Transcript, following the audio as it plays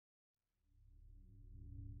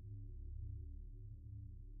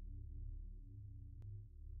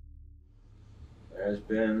there has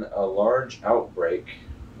been a large outbreak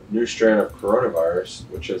of new strain of coronavirus,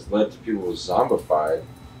 which has led to people zombified,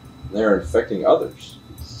 and they are infecting others.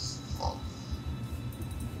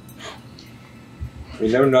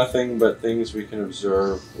 We know nothing but things we can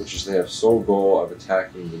observe, which is they have sole goal of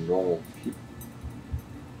attacking the normal people.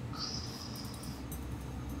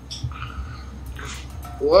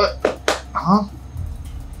 What? Huh?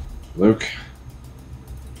 Luke,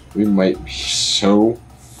 we might be so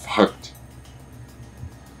fucked.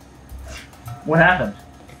 What happened?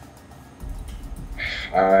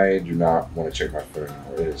 I do not want to check my phone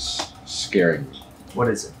anymore. It is scaring me. What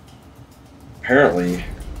is it? Apparently,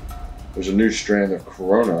 there's a new strand of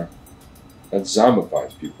corona that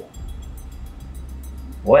zombifies people.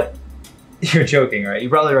 What? You're joking, right? You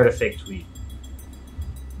probably read a fake tweet.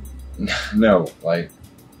 No, like,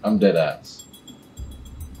 I'm dead ass.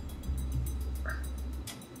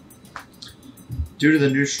 Due to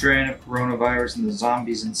the new strain of coronavirus and the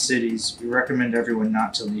zombies in cities, we recommend everyone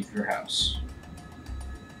not to leave your house.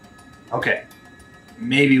 Okay,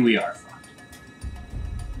 maybe we are fucked.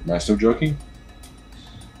 Am I still joking?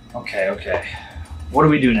 Okay. What do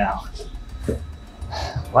we do now?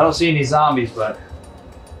 Well, I don't see any zombies, but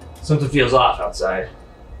something feels off outside.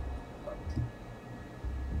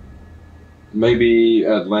 Maybe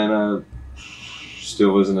Atlanta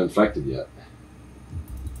still isn't infected yet.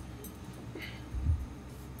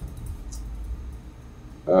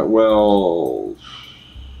 Well,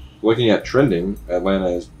 looking at trending, Atlanta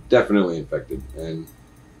is definitely infected, and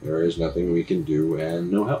there is nothing we can do and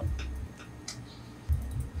no help. Do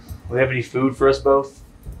we have any food for us both?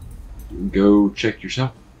 Go check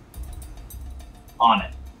yourself. On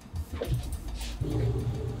it.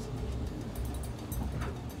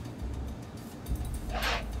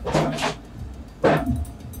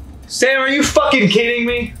 Sam, are you fucking kidding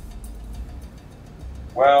me?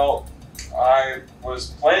 Well, I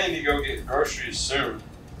was planning to go get groceries soon.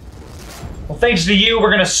 Well, thanks to you, we're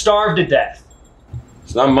gonna starve to death.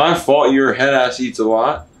 It's not my fault your head ass eats a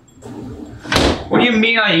lot. What do you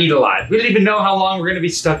mean I eat alive? We didn't even know how long we're gonna be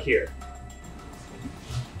stuck here.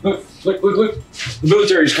 Look. The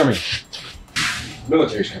military's coming.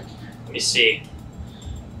 Military's coming. Let me see.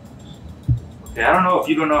 Okay, I don't know if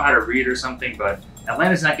you don't know how to read or something, but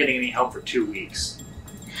Atlanta's not getting any help for 2 weeks.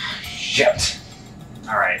 Shit.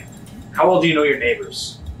 Alright. How well do you know your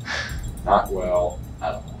neighbors? Not well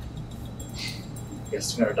at all.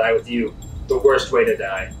 Guess I'm gonna die with you. The worst way to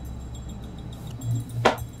die.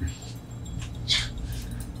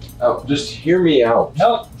 Oh, just hear me out.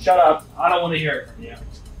 Nope, shut up. I don't want to hear it from you.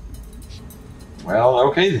 Well,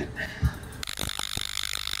 okay then.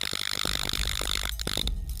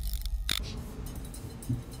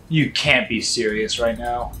 You can't be serious right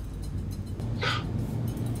now.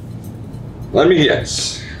 Let me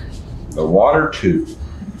guess. The water tube.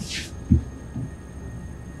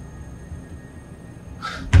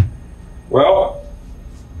 Well,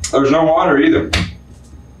 there's no water either.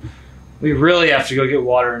 We really have to go get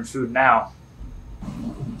water and food now.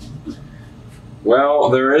 Well,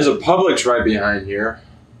 there is a Publix right behind here.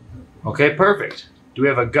 Okay, perfect. Do we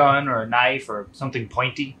have a gun or a knife or something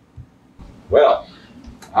pointy? Well,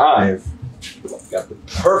 I've got the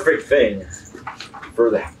perfect thing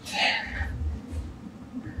for that.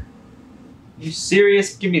 You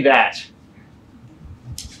serious? Give me that.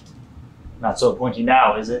 Not so pointy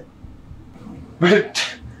now, is it?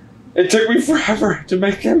 But it took me forever to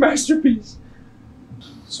make that masterpiece.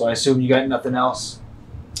 So I assume you got nothing else?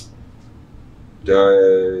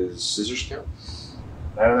 Does scissors count?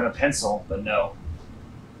 Better than a pencil, but no.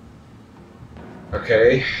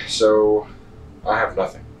 Okay, so I have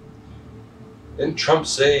nothing. Didn't Trump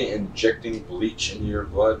say injecting bleach into your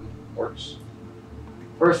blood works?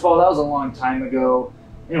 First of all, that was a long time ago,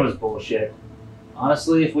 and it was bullshit.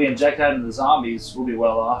 Honestly, if we inject that into the zombies, we'll be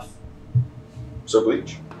well off. So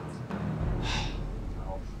bleach?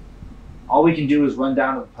 All we can do is run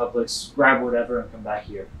down to the Publix, grab whatever, and come back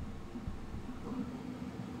here.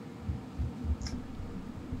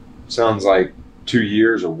 Sounds like 2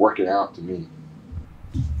 years of working out to me.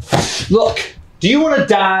 Look, do you want to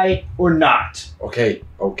die or not? Okay.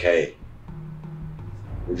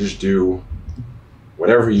 We'll just do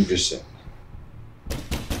whatever you just said.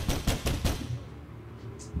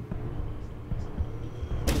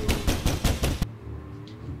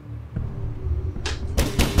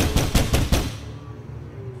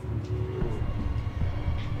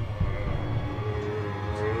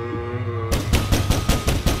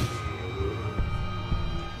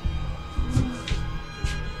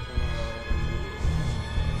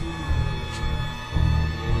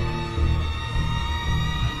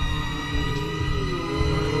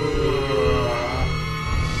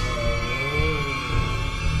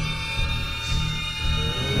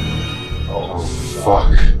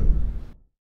 Fuck.